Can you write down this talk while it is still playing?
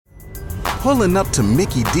Pulling up to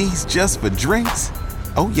Mickey D's just for drinks?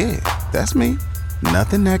 Oh yeah, that's me.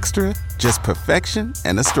 Nothing extra, just perfection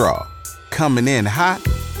and a straw. Coming in hot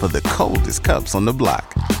for the coldest cups on the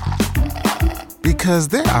block. Because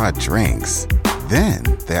there are drinks. Then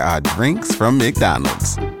there are drinks from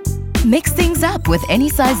McDonald's. Mix things up with any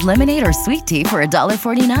size lemonade or sweet tea for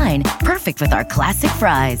 $1.49. Perfect with our classic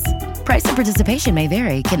fries. Price and participation may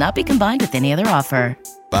vary. Cannot be combined with any other offer.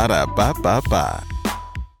 Ba-da-ba-ba-ba.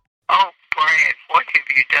 Oh, Brad, what have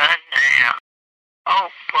you done now? Oh,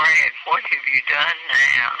 Brad, what have you done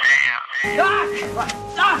now?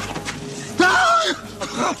 Doc!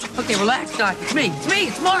 Okay, relax, Doc. It's me.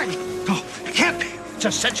 It's Martin. Oh, it can't be.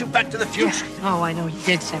 Just sent you back to the future. Yeah. Oh, I know you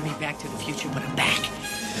did send me back to the future, but I'm back.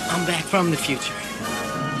 I'm back from the future.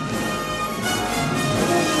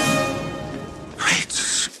 Great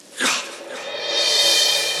Scott.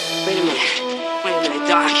 Wait a minute,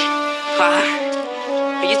 Doc.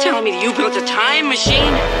 Are you telling me that you built a time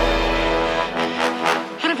machine?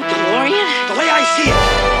 Out of a DeLorean? The way I see it,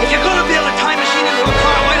 if you're gonna build a time machine into a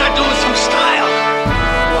car, why not do it some style?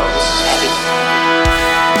 Whoa, this is heavy.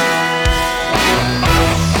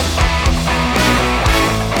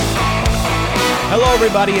 Hello,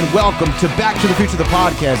 everybody, and welcome to Back to the Future, the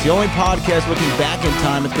podcast, the only podcast looking back in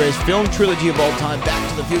time at the greatest film trilogy of all time, Back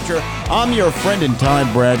to the Future. I'm your friend in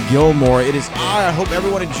time, Brad Gilmore. It is I hope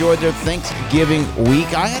everyone enjoyed their Thanksgiving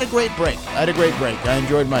week. I had a great break. I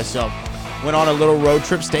enjoyed myself. Went on a little road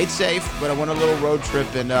trip, stayed safe, but I went on a little road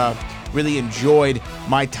trip and really enjoyed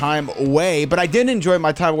my time away. But I didn't enjoy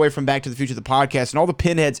my time away from Back to the Future, the podcast, and all the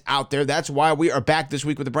pinheads out there. That's why we are back this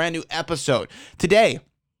week with a brand new episode. Today,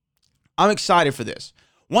 I'm excited for this.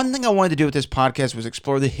 One thing I wanted to do with this podcast was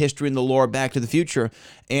explore the history and the lore of Back to the Future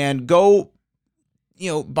and go,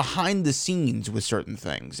 behind the scenes with certain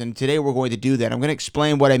things. And today we're going to do that. I'm going to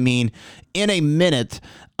explain what I mean in a minute.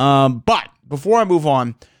 But before I move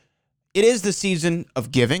on, it is the season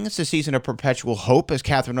of giving. It's the season of perpetual hope, as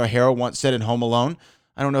Catherine O'Hara once said in Home Alone.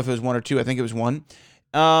 I don't know if it was one or two. I think it was one.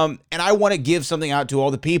 And I want to give something out to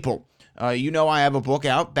all the people. I have a book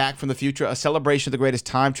out, Back from the Future, a celebration of the greatest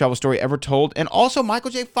time travel story ever told. And also,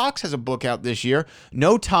 Michael J. Fox has a book out this year,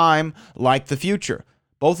 No Time Like the Future.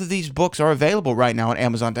 Both of these books are available right now on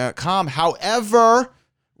Amazon.com. However,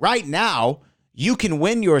 right now, you can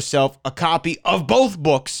win yourself a copy of both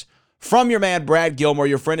books from your man, Brad Gilmore,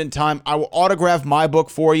 your friend in time. I will autograph my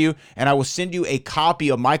book for you, and I will send you a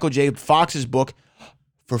copy of Michael J. Fox's book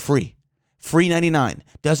for free. Free 99.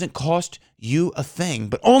 Doesn't cost you a thing,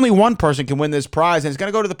 but only one person can win this prize, and it's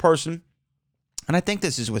going to go to the person, and I think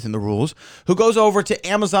this is within the rules, who goes over to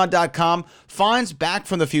Amazon.com, finds Back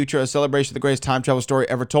from the Future, a celebration of the greatest time travel story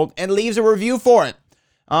ever told, and leaves a review for it.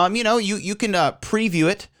 You can preview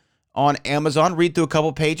it on Amazon, read through a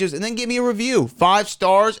couple pages, and then give me a review. 5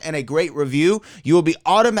 stars and a great review. You will be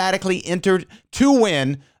automatically entered to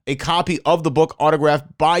win a copy of the book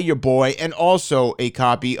autographed by your boy, and also a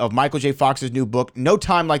copy of Michael J. Fox's new book, No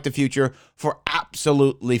Time Like the Future, for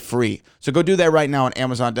absolutely free. So go do that right now on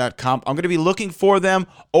Amazon.com. I'm going to be looking for them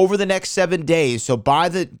over the next 7 days. So by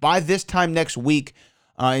this time next week,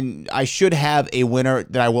 and I should have a winner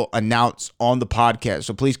that I will announce on the podcast.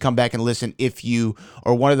 So please come back and listen if you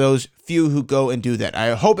are one of those few who go and do that.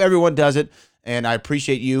 I hope everyone does it, and I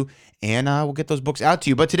appreciate you, and we'll get those books out to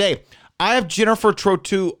you. But today, I have Jennifer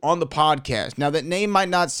Trottieu on the podcast. Now, that name might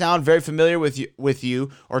not sound very familiar with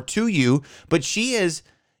you or to you, but she is,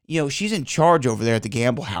 she's in charge over there at the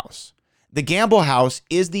Gamble House. The Gamble House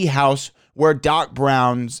is the house where Doc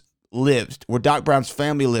Brown's lived, where Doc Brown's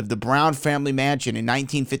family lived, the Brown family mansion in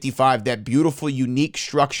 1955, that beautiful, unique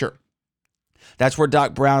structure. That's where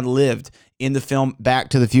Doc Brown lived in the film Back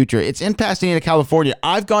to the Future. It's in Pasadena, California.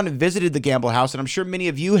 I've gone and visited the Gamble House, and I'm sure many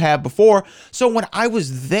of you have before. So when I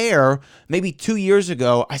was there maybe 2 years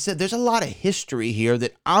ago, I said, there's a lot of history here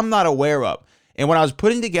that I'm not aware of. And when I was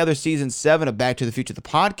putting together season 7 of Back to the Future, the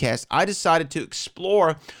podcast, I decided to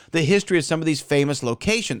explore the history of some of these famous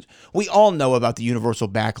locations. We all know about the Universal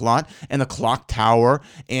Backlot and the Clock Tower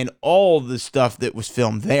and all the stuff that was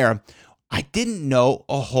filmed there. I didn't know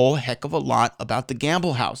a whole heck of a lot about the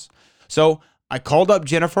Gamble House. So I called up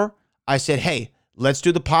Jennifer. I said, hey, let's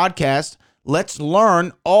do the podcast. Let's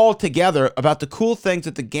learn all together about the cool things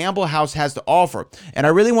that the Gamble House has to offer. And I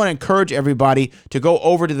really want to encourage everybody to go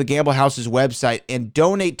over to the Gamble House's website and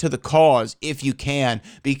donate to the cause if you can,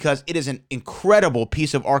 because it is an incredible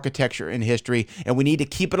piece of architecture in history, and we need to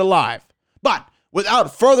keep it alive. But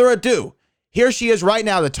without further ado, here she is right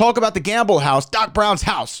now to talk about the Gamble House, Doc Brown's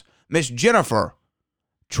house, Miss Jennifer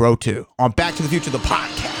Trottieu, on Back to the Future, the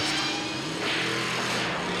podcast.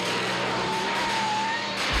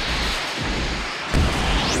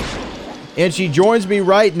 And she joins me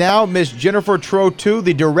right now, Miss Jennifer Trotu,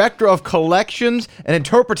 the Director of Collections and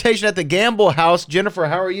Interpretation at the Gamble House. Jennifer,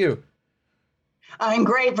 how are you? I'm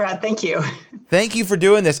great, Brad. Thank you. Thank you for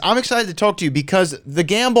doing this. I'm excited to talk to you because the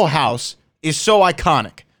Gamble House is so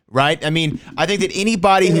iconic, right? I mean, I think that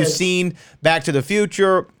anybody who's seen Back to the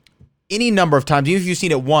Future any number of times, even if you've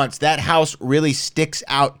seen it once, that house really sticks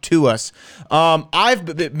out to us. I've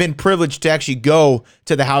been privileged to actually go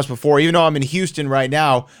to the house before, even though I'm in Houston right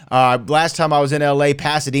now. Last time I was in LA,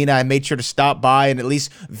 Pasadena, I made sure to stop by and at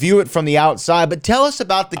least view it from the outside. But tell us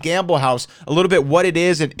about the Gamble House, a little bit what it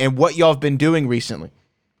is and what y'all have been doing recently.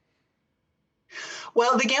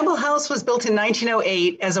 Well, the Gamble House was built in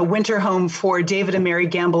 1908 as a winter home for David and Mary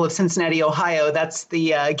Gamble of Cincinnati, Ohio. That's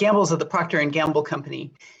the Gambles of the Procter & Gamble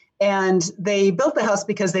Company. And they built the house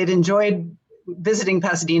because they'd enjoyed visiting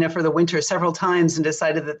Pasadena for the winter several times and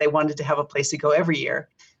decided that they wanted to have a place to go every year.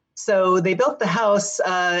 So they built the house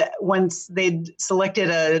once they'd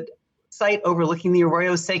selected a site overlooking the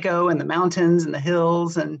Arroyo Seco and the mountains and the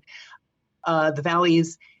hills and the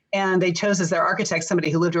valleys. And they chose as their architect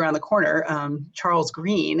somebody who lived around the corner, Charles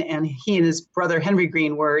Green. And he and his brother Henry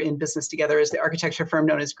Green were in business together as the architecture firm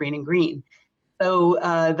known as Green & Green. So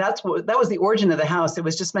that was the origin of the house. It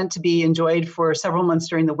was just meant to be enjoyed for several months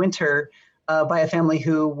during the winter by a family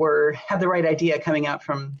who had the right idea coming out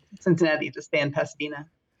from Cincinnati to stay in Pasadena.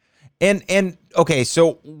 And okay,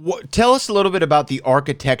 so tell us a little bit about the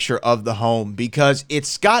architecture of the home, because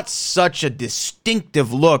it's got such a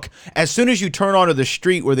distinctive look. As soon as you turn onto the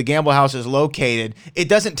street where the Gamble House is located, it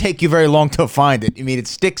doesn't take you very long to find it. I mean, it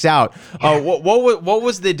sticks out. What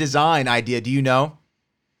was the design idea? Do you know?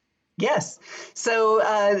 Yes. So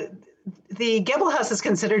the Gamble House is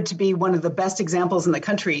considered to be one of the best examples in the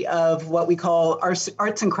country of what we call arts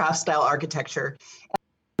and crafts style architecture.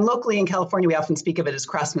 And locally in California, we often speak of it as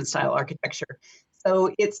craftsman style architecture.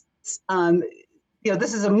 So it's,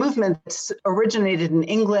 this is a movement that originated in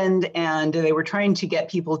England, and they were trying to get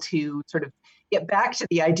people to sort of get back to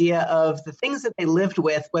the idea of the things that they lived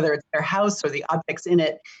with, whether it's their house or the objects in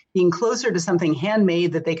it, being closer to something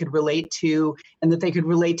handmade that they could relate to, and that they could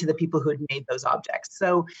relate to the people who had made those objects.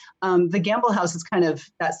 So the Gamble House is kind of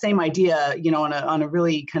that same idea, on a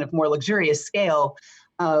really kind of more luxurious scale,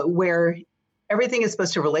 where everything is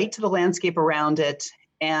supposed to relate to the landscape around it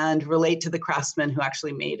and relate to the craftsmen who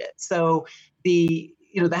actually made it. So the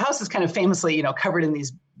house is kind of famously, covered in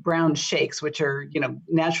these brown shakes, which are,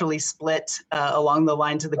 naturally split along the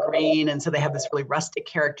lines of the grain. And so they have this really rustic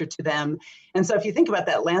character to them. And so if you think about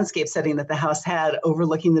that landscape setting that the house had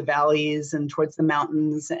overlooking the valleys and towards the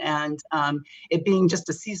mountains, and it being just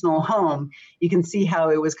a seasonal home, you can see how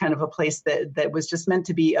it was kind of a place that was just meant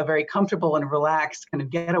to be a very comfortable and relaxed kind of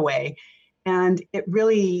getaway. And it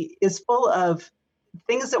really is full of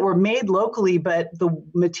things that were made locally, but the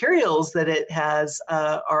materials that it has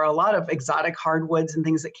are a lot of exotic hardwoods and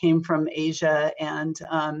things that came from Asia. And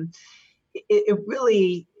it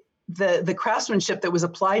really, the craftsmanship that was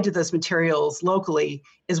applied to those materials locally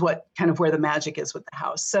is what kind of where the magic is with the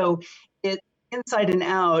house. So it inside and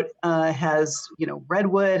out has,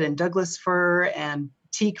 redwood and Douglas fir and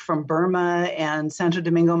teak from Burma and Santo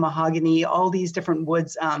Domingo mahogany, all these different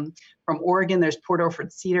woods from Oregon. There's Port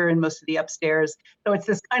Orford cedar in most of the upstairs. So it's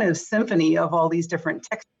this kind of symphony of all these different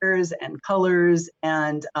textures and colors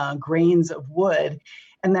and grains of wood.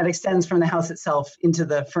 And that extends from the house itself into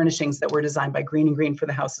the furnishings that were designed by Green & Green for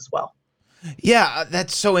the house as well. Yeah,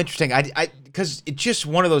 that's so interesting. Because it's just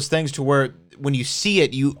one of those things to where when you see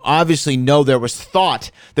it, you obviously know there was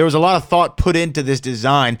thought. There was a lot of thought put into this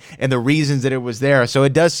design and the reasons that it was there. So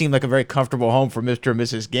it does seem like a very comfortable home for Mr. and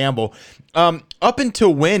Mrs. Gamble. Up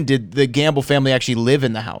until when did the Gamble family actually live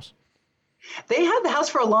in the house? They had the house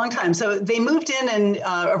for a long time. So they moved in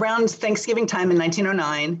around Thanksgiving time in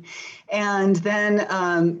 1909. And then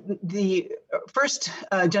the first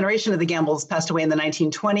generation of the Gambles passed away in the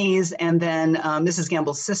 1920s. And then Mrs.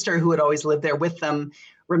 Gamble's sister, who had always lived there with them,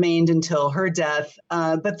 remained until her death.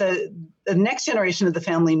 But the next generation of the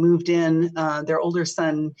family moved in. Their older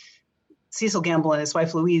son, Cecil Gamble, and his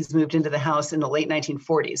wife Louise moved into the house in the late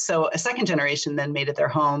 1940s. So a second generation then made it their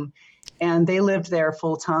home. And they lived there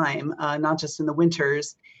full time, not just in the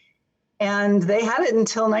winters. And they had it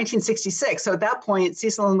until 1966. So at that point,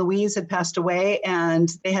 Cecil and Louise had passed away, and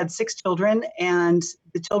they had 6 children. And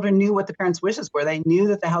the children knew what the parents' wishes were. They knew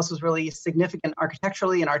that the house was really significant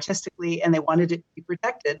architecturally and artistically, and they wanted it to be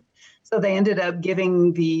protected. So they ended up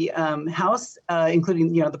giving the house,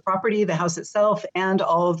 including the property, the house itself, and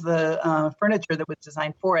all of the furniture that was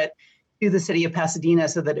designed for it, to the city of Pasadena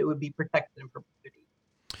so that it would be protected in perpetuity.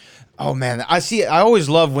 Oh man, I see it. I always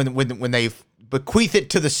love when they bequeath it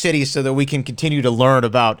to the city so that we can continue to learn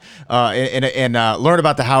about learn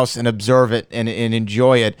about the house and observe it and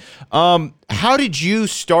enjoy it. How did you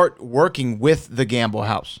start working with the Gamble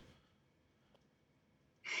House?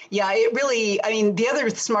 Yeah, it really, I mean, the other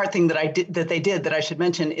smart thing that they did that I should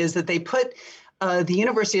mention is that they put the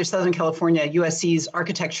University of Southern California, USC's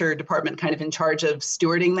architecture department, kind of in charge of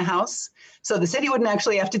stewarding the house. So the city wouldn't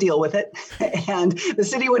actually have to deal with it, and the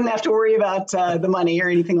city wouldn't have to worry about the money or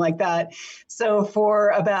anything like that. So for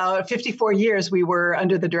about 54 years, we were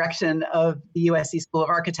under the direction of the USC School of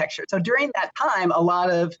Architecture. So during that time, a lot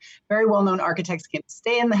of very well-known architects came to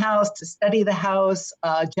stay in the house, to study the house.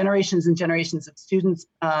 Generations and generations of students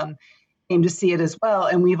came to see it as well.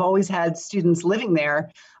 And we've always had students living there.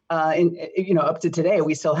 Up to today,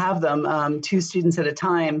 we still have them, 2 students at a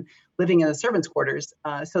time living in the servants' quarters,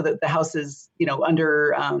 so that the house is,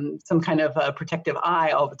 under some kind of a protective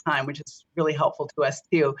eye all the time, which is really helpful to us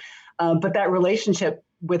too. But that relationship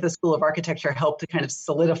with the School of Architecture helped to kind of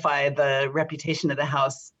solidify the reputation of the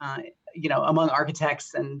house, among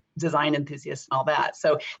architects and design enthusiasts and all that.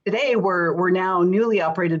 So today we're now newly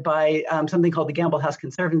operated by something called the Gamble House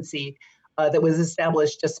Conservancy, that was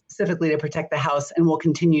established just specifically to protect the house, and will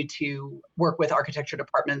continue to work with architecture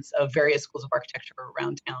departments of various schools of architecture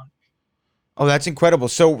around town. Oh, that's incredible.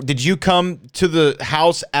 So did you come to the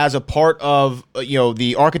house as a part of,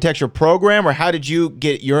 the architecture program, or how did you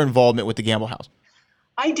get your involvement with the Gamble House?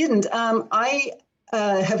 I didn't. I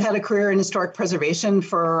have had a career in historic preservation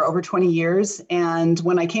for over 20 years. And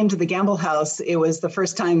when I came to the Gamble House, it was the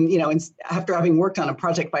first time, after having worked on a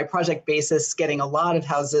project by project basis, getting a lot of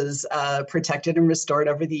houses protected and restored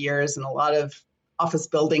over the years, and a lot of office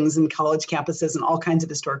buildings and college campuses and all kinds of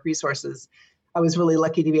historic resources. I was really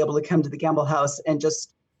lucky to be able to come to the Gamble House and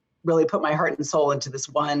just really put my heart and soul into this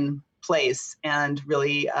one place and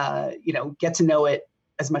really, get to know it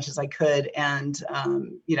as much as I could, and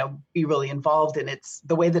be really involved in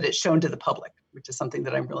the way that it's shown to the public, which is something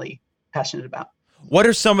that I'm really passionate about. What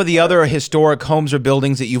are some of the other historic homes or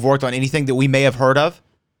buildings that you've worked on? Anything that we may have heard of?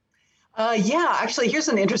 Yeah, actually, here's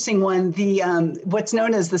an interesting one. The what's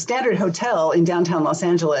known as the Standard Hotel in downtown Los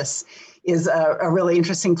Angeles is a really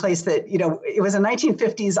interesting place that, it was a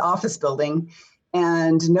 1950s office building,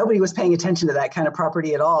 and nobody was paying attention to that kind of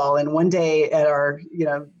property at all. And one day at our,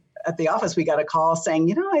 at the office, we got a call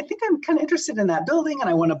saying, I think I'm kind of interested in that building and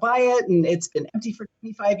I want to buy it. And it's been empty for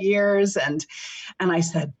 25 years. And I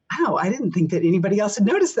said, wow, I didn't think that anybody else had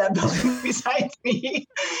noticed that building besides me.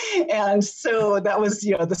 And so that was,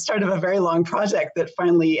 the start of a very long project that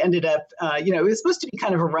finally ended up, it was supposed to be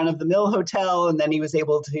kind of a run-of-the-mill hotel. And then he was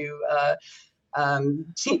able to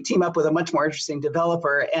team up with a much more interesting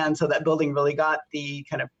developer. And so that building really got the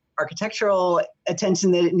kind of architectural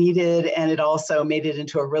attention that it needed, and it also made it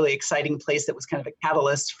into a really exciting place that was kind of a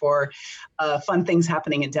catalyst for fun things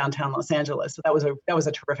happening in downtown Los Angeles. So that was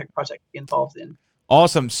a terrific project to be involved in.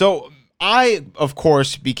 Awesome. So I, of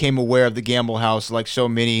course, became aware of the Gamble House, like so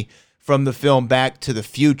many, from the film Back to the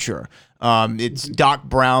Future. It's Doc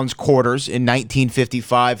Brown's quarters in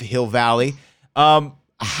 1955, Hill Valley.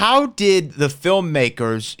 How did the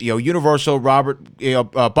filmmakers, Universal,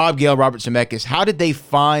 Bob Gale, Robert Zemeckis, how did they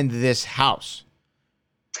find this house?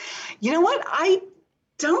 You know what? I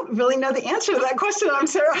don't really know the answer to that question. I'm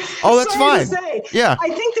sorry. Oh, that's fine. To say. Yeah. I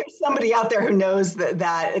think there's somebody out there who knows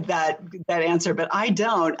that answer, but I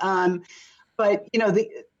don't. But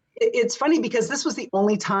it's funny because this was the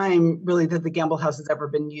only time really that the Gamble House has ever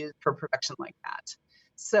been used for production like that.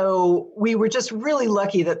 So we were just really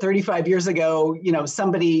lucky that 35 years ago,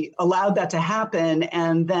 somebody allowed that to happen,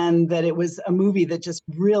 and then that it was a movie that just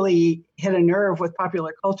really hit a nerve with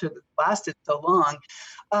popular culture that lasted so long.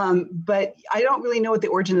 But I don't really know what the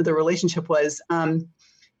origin of the relationship was.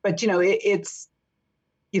 But it's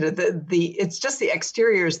it's just the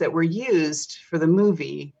exteriors that were used for the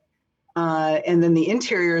movie. And then the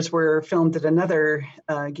interiors were filmed at another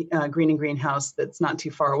Green and Green house that's not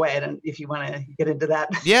too far away. I don't, if you want to get into that.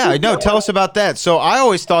 Yeah, no, tell us about that. So I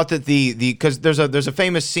always thought that because there's a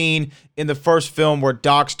famous scene in the first film where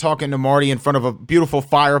Doc's talking to Marty in front of a beautiful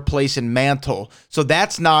fireplace and mantle. So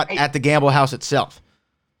that's not at the Gamble House itself.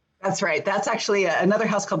 That's right. That's actually another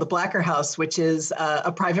house called the Blacker House, which is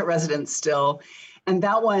a private residence still. And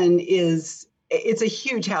that one it's a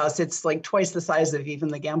huge house. It's like twice the size of even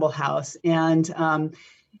the Gamble House. And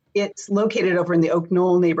it's located over in the Oak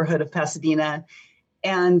Knoll neighborhood of Pasadena.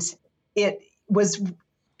 And it was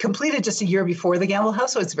completed just a year before the Gamble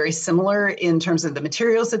House. So it's very similar in terms of the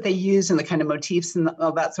materials that they use and the kind of motifs and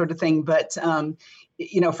all that sort of thing. But,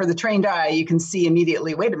 for the trained eye, you can see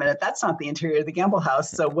immediately, wait a minute, that's not the interior of the Gamble House.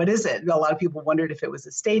 So what is it? A lot of people wondered if it was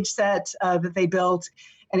a stage set that they built.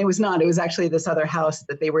 And it was not. It was actually this other house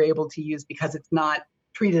that they were able to use because it's not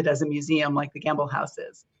treated as a museum like the Gamble House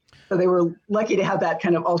is. So they were lucky to have that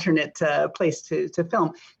kind of alternate place to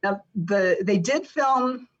film. Now, they did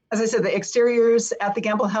film, as I said, the exteriors at the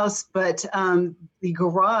Gamble House, but the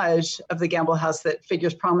garage of the Gamble House that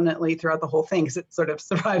figures prominently throughout the whole thing, because it sort of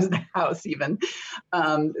survives the house even,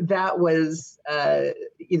 that was,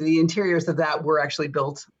 the interiors of that were actually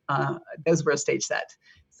built, those were a stage set.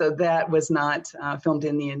 So that was not filmed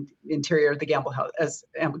in the interior of the Gamble House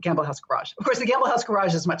Gamble House garage. Of course, the Gamble House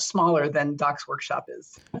garage is much smaller than Doc's workshop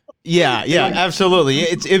is. Yeah, absolutely.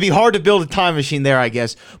 It'd be hard to build a time machine there, I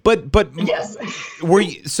guess. But yes.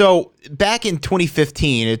 So back in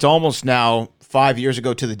 2015, it's almost now 5 years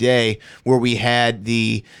ago to the day where we had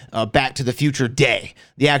the Back to the Future day,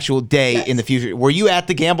 the actual day in the future. Were you at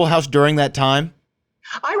the Gamble House during that time?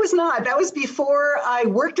 I was not. That was before I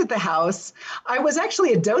worked at the house. I was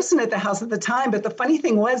actually a docent at the house at the time. But the funny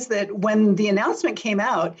thing was that when the announcement came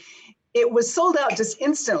out, it was sold out just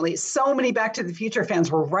instantly. So many Back to the Future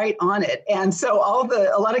fans were right on it. And so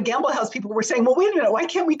a lot of Gamble House people were saying, well, wait a minute, why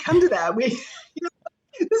can't we come to that?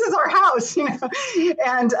 This is our house,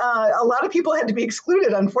 And a lot of people had to be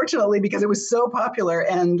excluded, unfortunately, because it was so popular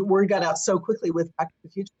and word got out so quickly with Back to the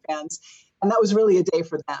Future fans. And that was really a day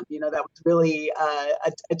for them. That was really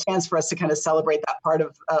a chance for us to kind of celebrate that part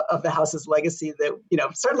of the house's legacy that,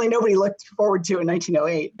 certainly nobody looked forward to in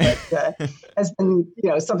 1908, but has been,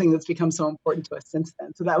 something that's become so important to us since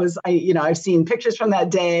then. So that was, I've seen pictures from that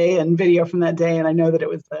day and video from that day. And I know that it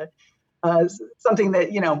was something that,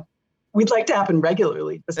 we'd like to happen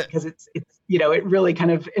regularly just because it's it really kind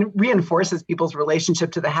of it reinforces people's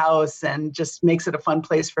relationship to the house and just makes it a fun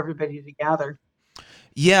place for everybody to gather.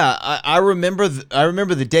 Yeah, I remember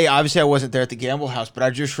the day. Obviously, I wasn't there at the Gamble House, but I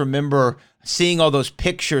just remember seeing all those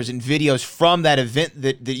pictures and videos from that event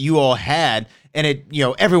that you all had. And it,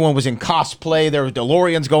 everyone was in cosplay. There were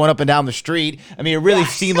DeLoreans going up and down the street. I mean, it really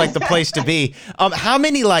seemed like the place to be. How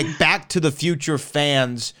many Back to the Future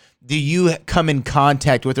fans do you come in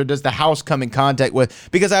contact with, or does the house come in contact with?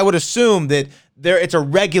 Because I would assume that it's a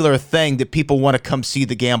regular thing that people want to come see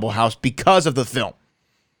the Gamble House because of the film.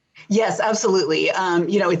 Yes, absolutely.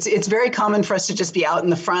 It's very common for us to just be out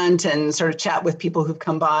in the front and sort of chat with people who've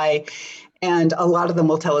come by. And a lot of them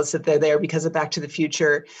will tell us that they're there because of Back to the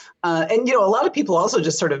Future. And a lot of people also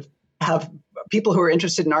just sort of have people who are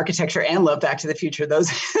interested in architecture and love Back to the Future.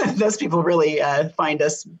 Those people really find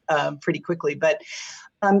us pretty quickly. But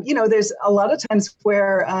there's a lot of times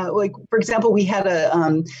where, for example, we had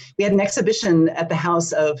an exhibition at the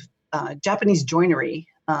house of Japanese joinery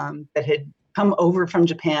that had come over from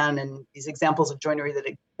Japan, and these examples of joinery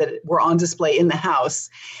that were on display in the house.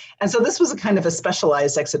 And so this was a kind of a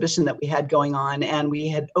specialized exhibition that we had going on, and we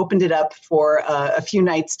had opened it up for a few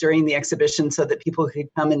nights during the exhibition so that people could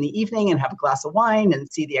come in the evening and have a glass of wine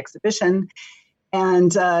and see the exhibition.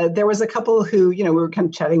 And there was a couple who, we were kind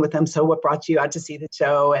of chatting with them. So what brought you out to see the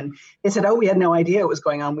show? And they said, we had no idea it was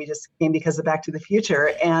going on. We just came because of Back to the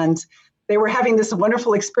Future. And they were having this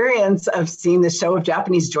wonderful experience of seeing the show of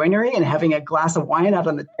Japanese joinery and having a glass of wine out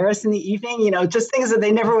on the terrace in the evening, just things that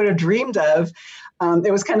they never would have dreamed of.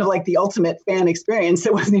 It was kind of like the ultimate fan experience.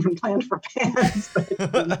 It wasn't even planned for fans.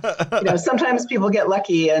 But, sometimes people get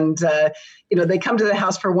lucky and, they come to the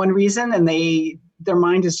house for one reason and their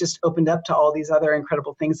mind is just opened up to all these other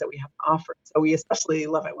incredible things that we have to offer. So we especially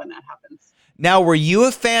love it when that happens. Now, were you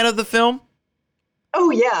a fan of the film? Oh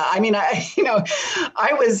yeah, I mean,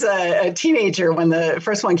 I was a teenager when the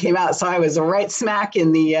first one came out, so I was right smack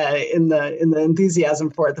in the enthusiasm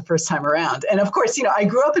for it the first time around. And of course, I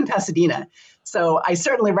grew up in Pasadena, so I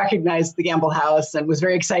certainly recognized the Gamble House and was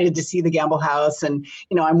very excited to see the Gamble House. And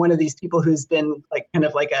I'm one of these people who's been kind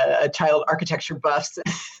of like a child architecture buff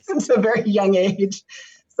since a very young age.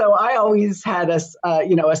 So I always had a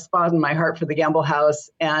spot in my heart for the Gamble House,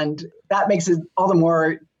 and that makes it all the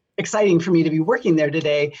more exciting for me to be working there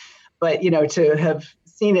today. But to have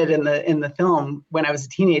seen it in the film when I was a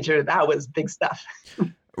teenager, that was big stuff.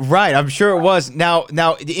 Right, I'm sure it was. Now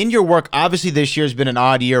in your work, obviously this year has been an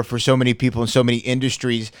odd year for so many people in so many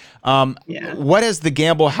industries. What has the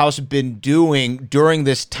Gamble House been doing during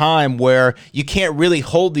this time where you can't really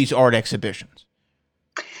hold these art exhibitions?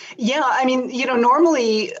 Yeah, I mean,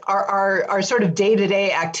 normally our sort of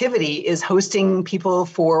day-to-day activity is hosting people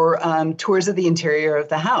for tours of the interior of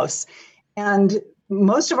the house. And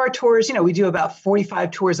most of our tours, we do about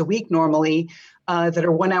 45 tours a week normally that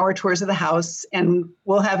are 1-hour tours of the house. And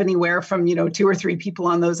we'll have anywhere from, 2 or 3 people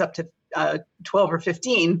on those up to 12 or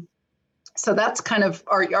 15. So that's kind of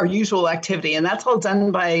our usual activity. And that's all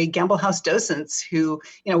done by Gamble House docents who,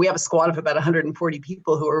 we have a squad of about 140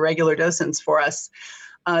 people who are regular docents for us.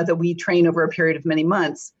 that we train over a period of many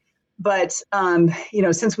months. But,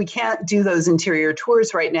 since we can't do those interior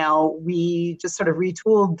tours right now, we just sort of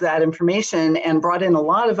retooled that information and brought in a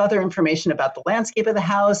lot of other information about the landscape of the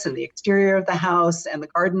house and the exterior of the house and the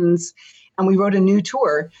gardens. And we wrote a new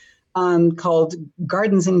tour called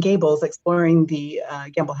Gardens and Gables, Exploring the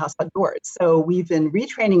Gamble House Outdoors. So we've been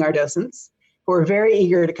retraining our docents who are very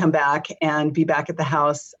eager to come back and be back at the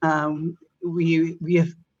house. We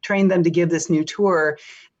have trained them to give this new tour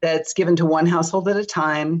that's given to one household at a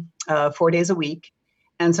time, 4 days a week.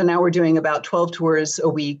 And so now we're doing about 12 tours a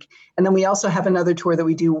week. And then we also have another tour that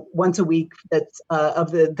we do once a week that's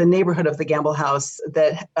of the neighborhood of the Gamble House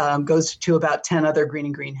that goes to about 10 other green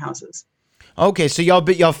and green houses. Okay, so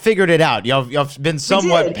y'all figured it out. Y'all been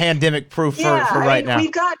somewhat pandemic proof for right now.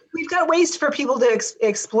 We've got ways for people to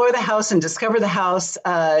explore the house and discover the house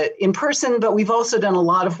in person, but we've also done a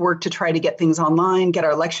lot of work to try to get things online, get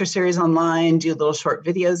our lecture series online, do little short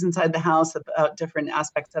videos inside the house about different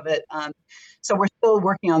aspects of it. So we're still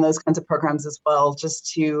working on those kinds of programs as well,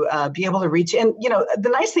 just to be able to reach. And the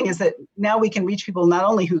nice thing is that now we can reach people not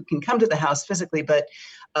only who can come to the house physically, but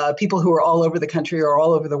people who are all over the country or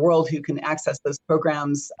all over the world who can access those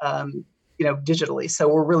programs, digitally. So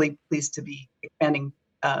we're really pleased to be expanding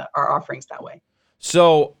our offerings that way.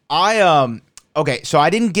 So so I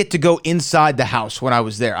didn't get to go inside the house when I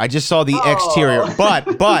was there. I just saw the exterior,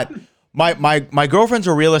 but my girlfriend's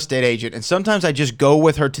a real estate agent, and sometimes I just go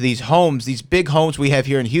with her to these homes, these big homes we have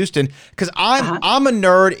here in Houston, because I'm a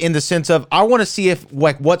nerd in the sense of I want to see if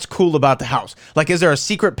what's cool about the house. Like, is there a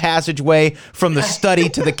secret passageway from the study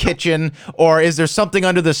to the kitchen, or is there something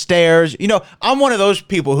under the stairs? I'm one of those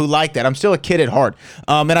people who like that. I'm still a kid at heart,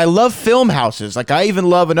 and I love film houses. Like, I even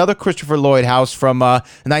love another Christopher Lloyd house from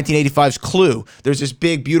 1985's Clue. There's this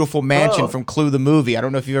big, beautiful mansion from Clue the movie. I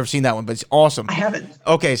don't know if you've ever seen that one, but it's awesome. I haven't.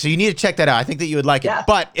 Okay, so you need to check that out. I think that you would like it.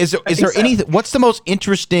 But is there so. anything? What's the most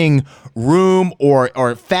interesting room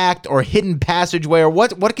or fact or hidden passageway, or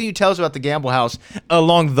what can you tell us about the Gamble House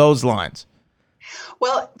along those lines?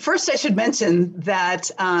 Well, first I should mention that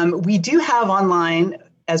we do have online,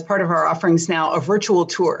 as part of our offerings now, a virtual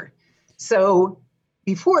tour. So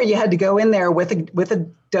before, you had to go in there with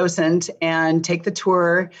a docent and take the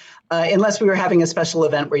tour, unless we were having a special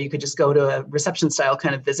event where you could just go to a reception style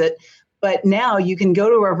kind of visit. But now you can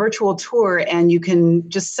go to our virtual tour and you can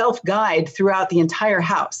just self-guide throughout the entire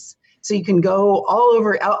house. So you can go all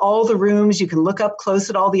over all the rooms. You can look up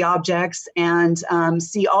close at all the objects and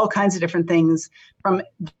see all kinds of different things from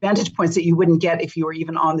vantage points that you wouldn't get if you were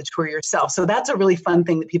even on the tour yourself. So that's a really fun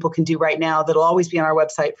thing that people can do right now that'll always be on our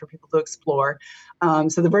website for people to explore.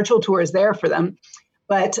 So the virtual tour is there for them.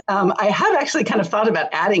 But I have actually kind of thought about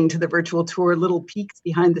adding to the virtual tour little peeks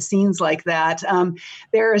behind the scenes like that.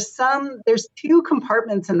 There's 2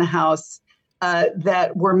 compartments in the house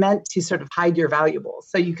that were meant to sort of hide your valuables.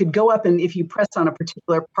 So you could go up and if you pressed on a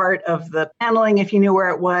particular part of the paneling, if you knew where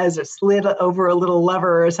it was, or slid over a little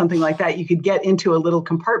lever or something like that, you could get into a little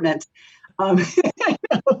compartment.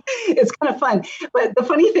 It's kind of fun. But the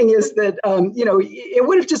funny thing is that, it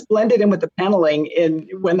would have just blended in with the paneling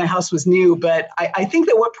when the house was new. But I think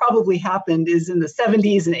that what probably happened is in the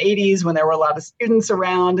 70s and 80s, when there were a lot of students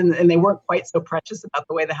around and they weren't quite so precious about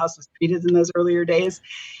the way the house was treated in those earlier days.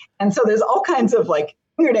 And so there's all kinds of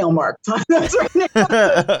fingernail marks on those right now.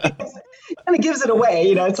 It kind of gives it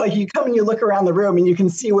away. It's like you come and you look around the room and you can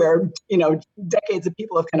see where, decades of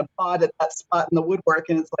people have kind of pawed at that spot in the woodwork.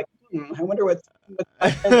 And it's like, I wonder what's so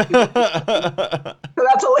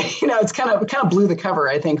that's it's kind of blew the cover,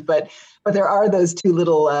 I think. But there are those 2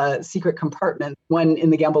 little secret compartments, one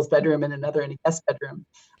in the Gamble's bedroom and another in a guest bedroom.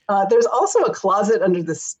 There's also a closet under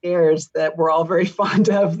the stairs that we're all very fond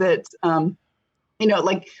of that,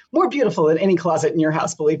 more beautiful than any closet in your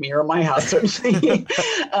house, believe me, or my house, certainly.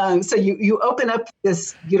 So you open up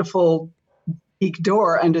this beautiful teak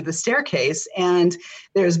door under the staircase, and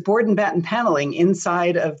there's board and batten paneling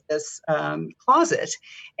inside of this closet.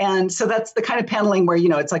 And so that's the kind of paneling where,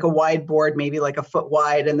 it's like a wide board, maybe like a foot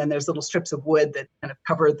wide, and then there's little strips of wood that kind of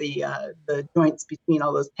cover the joints between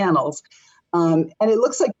all those panels. And it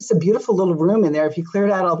looks like it's a beautiful little room in there. If you cleared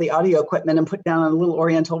out all the audio equipment and put down a little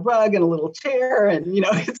oriental rug and a little chair, and,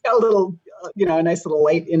 it's got a little, a nice little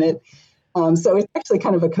light in it. So it's actually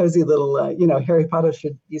kind of a cozy little, Harry Potter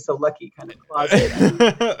should be so lucky kind of closet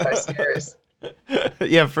upstairs.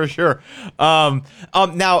 Yeah, for sure.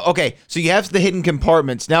 Now, okay, so you have the hidden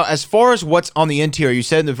compartments. Now, as far as what's on the interior, you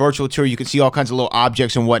said in the virtual tour you could see all kinds of little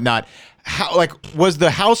objects and whatnot. How, was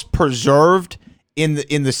the house preserved in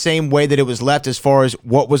the same way that it was left as far as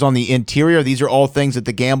what was on the interior? These are all things that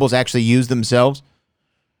the Gambles actually used themselves?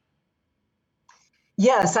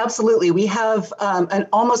 Yes, absolutely. We have an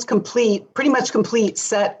almost complete, pretty much complete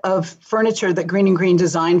set of furniture that Green and Green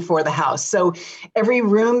designed for the house. So every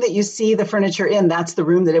room that you see the furniture in, that's the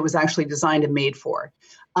room that it was actually designed and made for.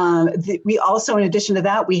 We also, in addition to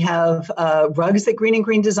that, we have rugs that Green and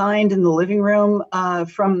Green designed in the living room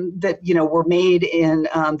from that, were made in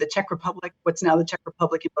the Czech Republic, what's now the Czech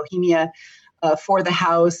Republic in Bohemia, for the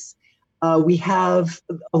house. We have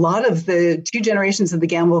a lot of the two generations of the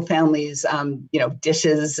Gamble family's,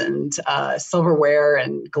 dishes and silverware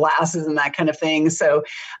and glasses and that kind of thing. So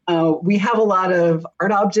we have a lot of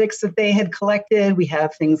art objects that they had collected. We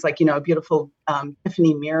have things like, a beautiful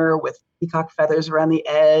Tiffany mirror with peacock feathers around the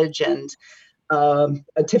edge and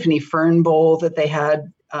a Tiffany fern bowl that they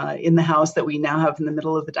had in the house that we now have in the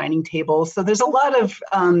middle of the dining table. So there's a lot of,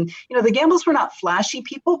 the Gambles were not flashy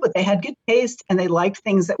people, but they had good taste and they liked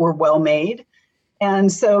things that were well made. And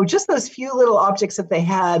so just those few little objects that they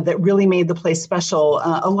had that really made the place special,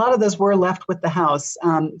 a lot of those were left with the house.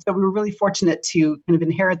 So we were really fortunate to kind of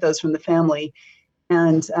inherit those from the family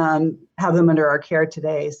and have them under our care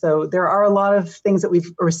today. So there are a lot of things that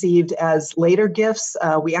we've received as later gifts.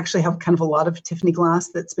 We actually have kind of a lot of Tiffany glass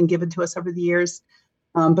that's been given to us over the years.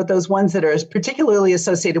 But those ones that are particularly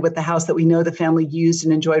associated with the house that we know the family used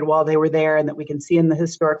and enjoyed while they were there and that we can see in the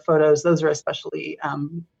historic photos, those are especially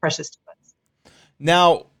precious to us.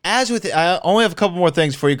 Now, I only have a couple more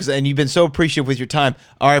things for you and you've been so appreciative with your time,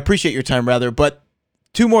 or I appreciate your time rather, but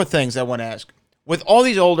two more things I want to ask. With all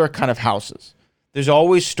these older kind of houses, there's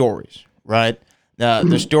always stories, right?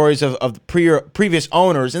 There's stories of the previous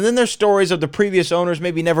owners, and then there's stories of the previous owners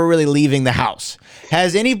maybe never really leaving the house.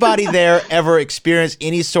 Has anybody there ever experienced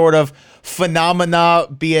any sort of phenomena,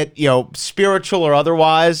 be it spiritual or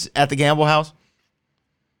otherwise, at the Gamble house?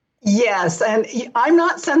 Yes, and I'm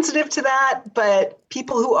not sensitive to that, but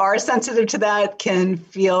people who are sensitive to that can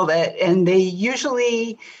feel that, and they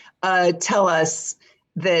usually tell us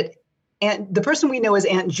that. And the person we know is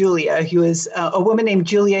Aunt Julia, who is a woman named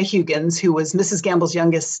Julia Huggins, who was Mrs. Gamble's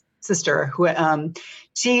youngest sister. Who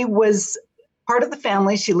she was part of the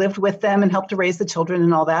family. She lived with them and helped to raise the children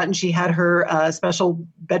and all that. And she had her special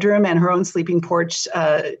bedroom and her own sleeping porch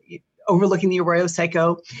overlooking the Arroyo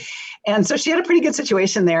Seco. And so she had a pretty good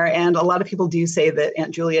situation there. And a lot of people do say that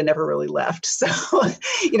Aunt Julia never really left. So,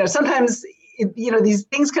 sometimes these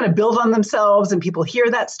things kind of build on themselves and people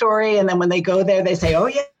hear that story. And then when they go there, they say, oh,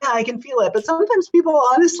 yeah, I can feel it. But sometimes people,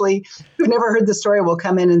 honestly, who've never heard the story will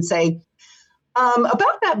come in and say,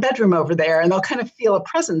 about that bedroom over there. And they'll kind of feel a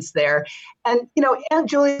presence there. And, Aunt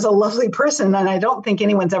Julia is a lovely person. And I don't think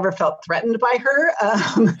anyone's ever felt threatened by her.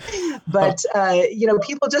 But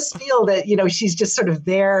people just feel that, she's just sort of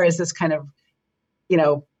there as this kind of,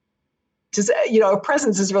 a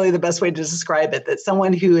presence is really the best way to describe it, that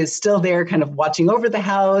someone who is still there kind of watching over the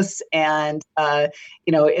house and,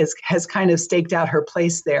 has kind of staked out her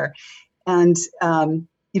place there. And,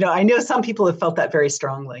 I know some people have felt that very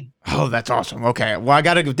strongly. Oh, that's awesome. Okay. Well, I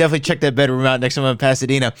got to definitely check that bedroom out next time I'm in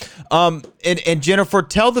Pasadena. And Jennifer,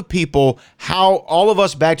 tell the people how all of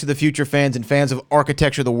us Back to the Future fans and fans of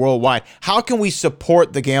architecture the worldwide, how can we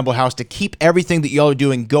support the Gamble House to keep everything that y'all are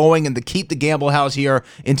doing going and to keep the Gamble House here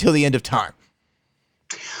until the end of time?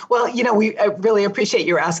 Well, I really appreciate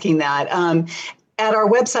you asking that. At our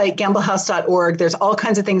website, gamblehouse.org, there's all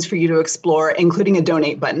kinds of things for you to explore, including a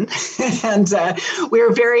donate button. And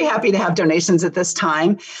we're very happy to have donations at this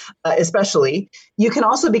time, especially. You can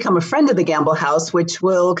also become a friend of the Gamble House, which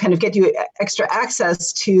will kind of get you extra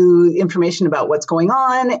access to information about what's going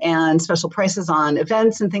on and special prices on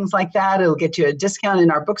events and things like that. It'll get you a discount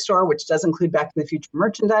in our bookstore, which does include Back to the Future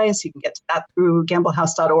merchandise. You can get to that through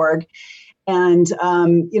gamblehouse.org. And,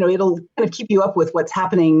 it'll kind of keep you up with what's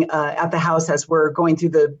happening at the house as we're going through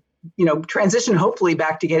the, transition, hopefully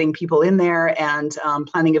back to getting people in there and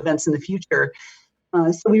planning events in the future.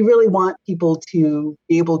 So we really want people to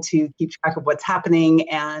be able to keep track of what's happening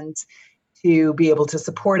and to be able to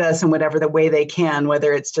support us in whatever the way they can,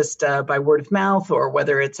 whether it's just by word of mouth or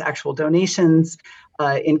whether it's actual donations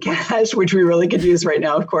in cash, which we really could use right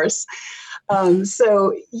now, of course.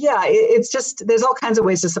 It's just, there's all kinds of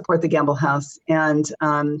ways to support the Gamble House. And,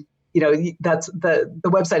 that's the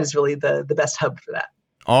website is really the best hub for that.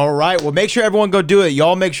 All right. Well, make sure everyone go do it.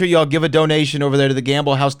 Y'all make sure y'all give a donation over there to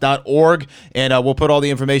thegamblehouse.org, and we'll put all the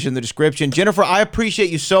information in the description. Jennifer, I appreciate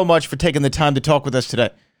you so much for taking the time to talk with us today.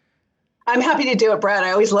 I'm happy to do it, Brad.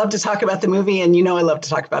 I always love to talk about the movie, and I love to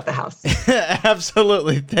talk about the house.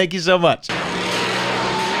 Absolutely. Thank you so much.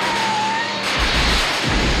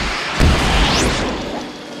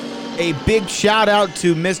 A big shout out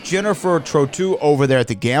to Miss Jennifer Trotu over there at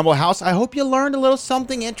the Gamble House. I hope you learned a little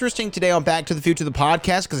something interesting today on Back to the Future, the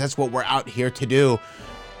podcast, because that's what we're out here to do.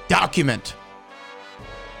 Document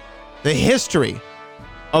the history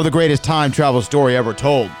of the greatest time travel story ever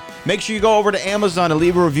told. Make sure you go over to Amazon and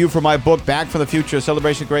leave a review for my book, Back from the Future, a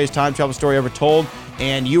celebration of the greatest time travel story ever told,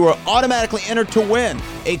 and you are automatically entered to win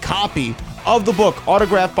a copy of the book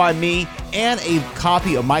autographed by me and a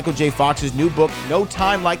copy of Michael J. Fox's new book, No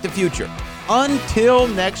Time Like the Future. Until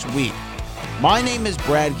next week, my name is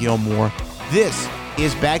Brad Gilmore. This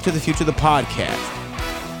is Back to the Future, the podcast.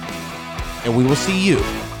 And we will see you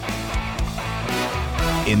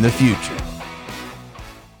in the future.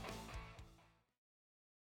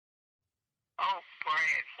 Oh,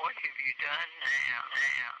 Brad, what have you done now?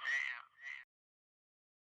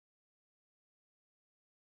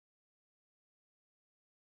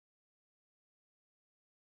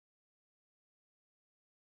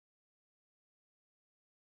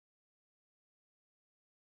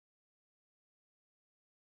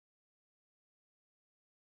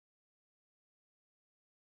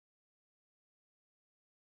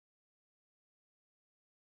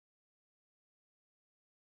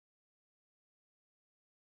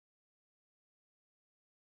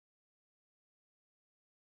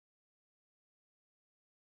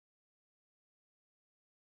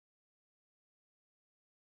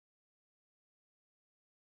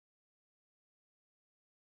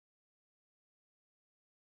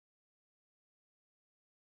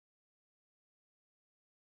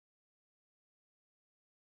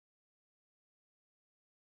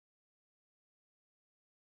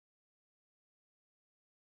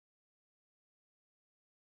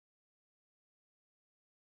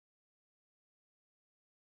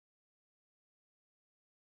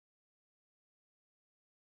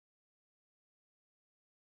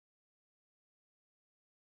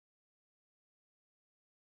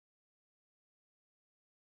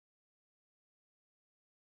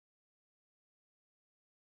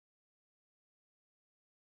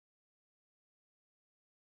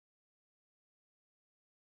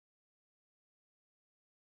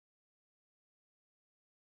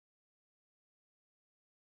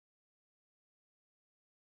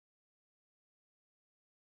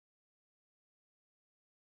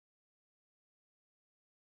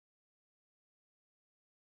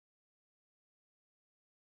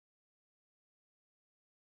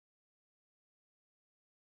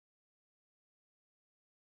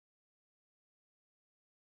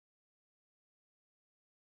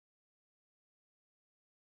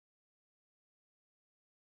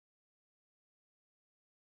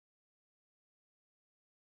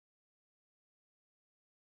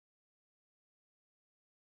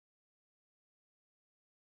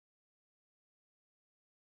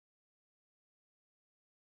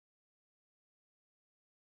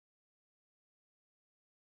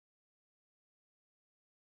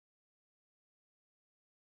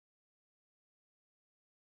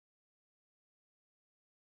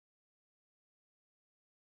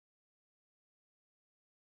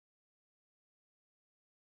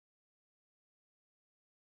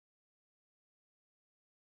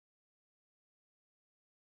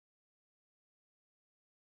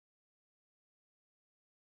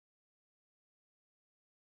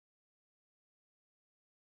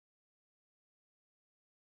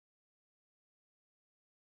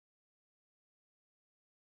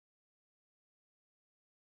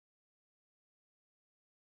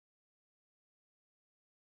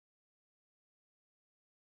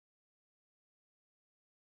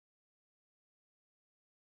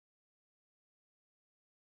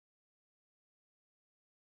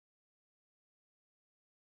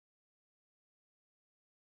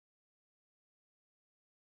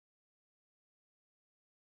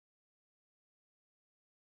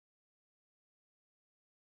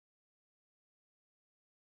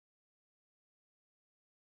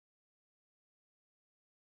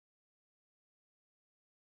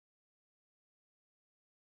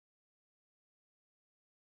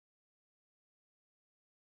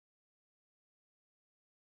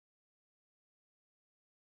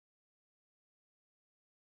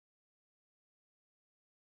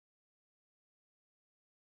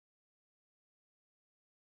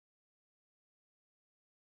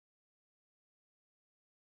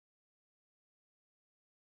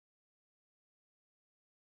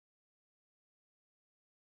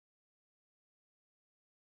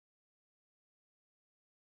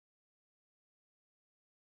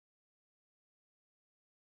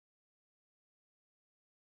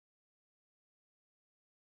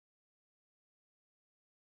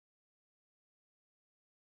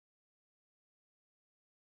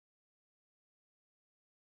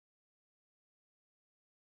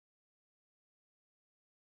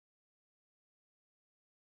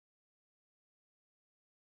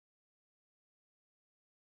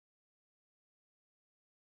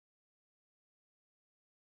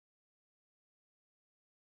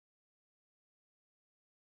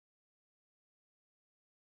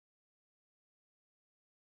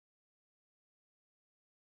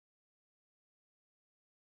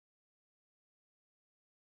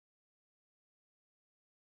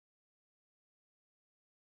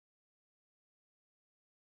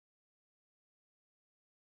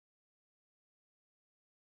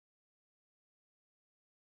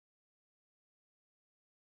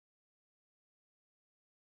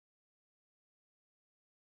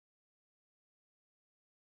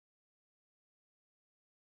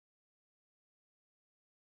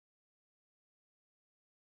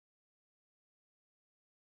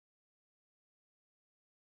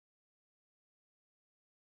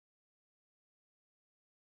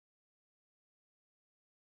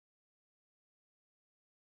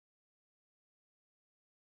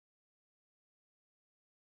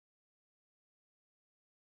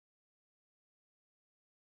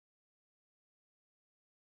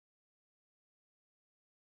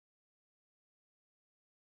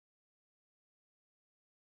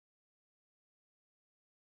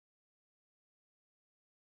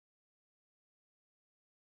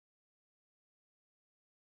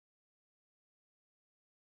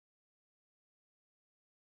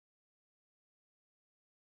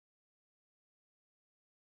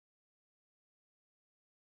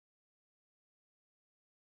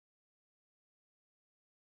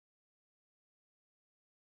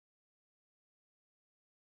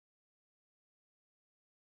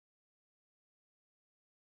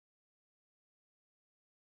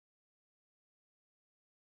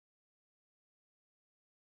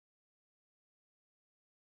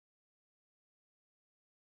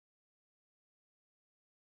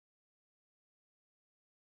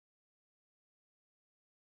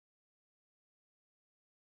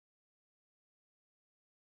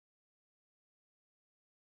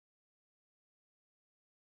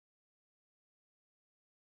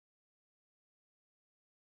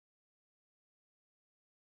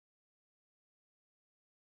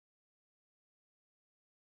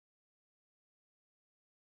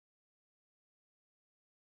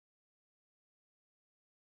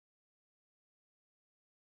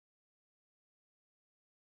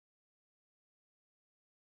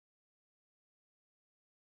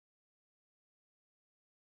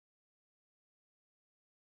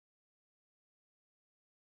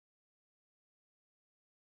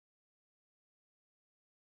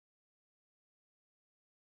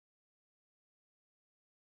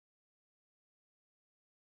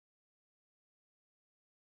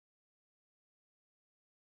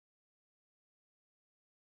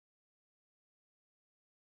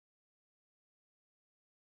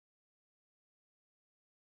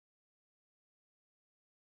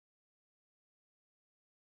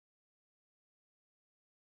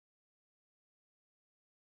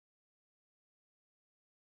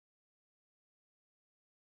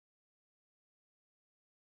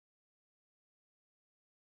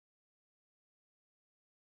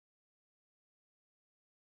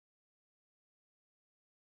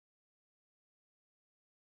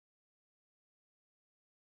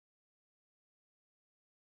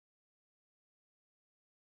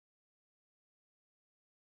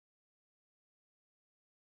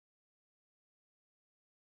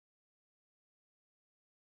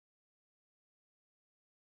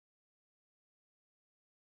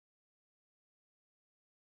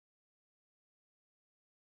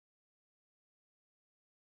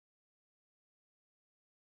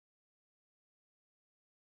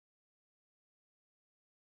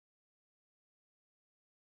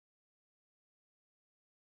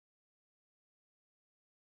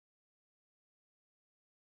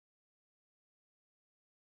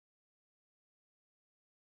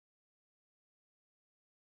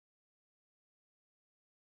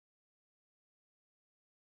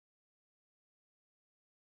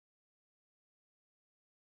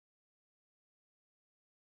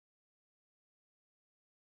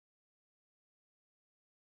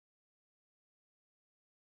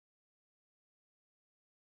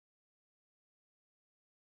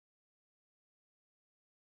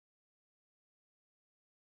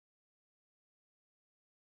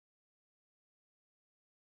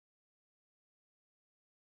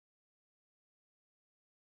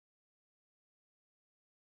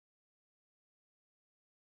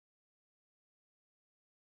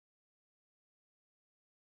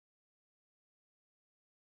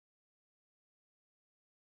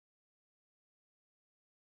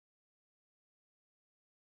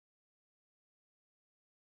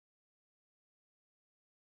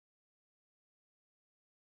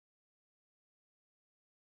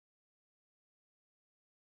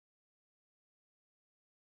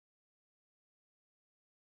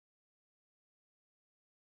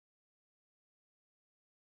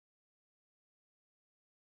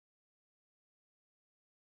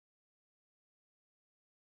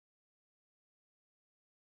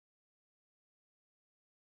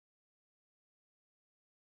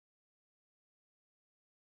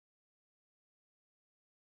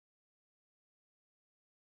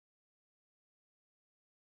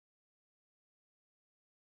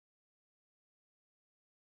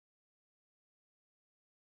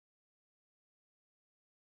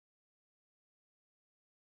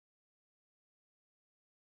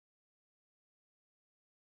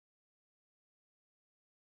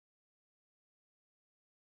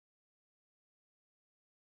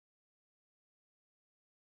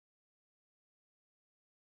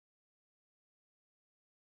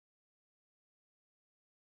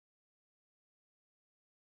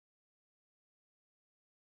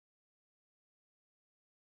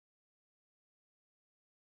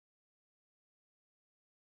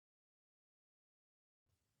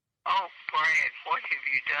 Oh, Brad, what have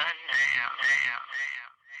you done now?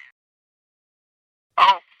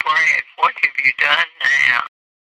 Oh, Brad, what have you done now?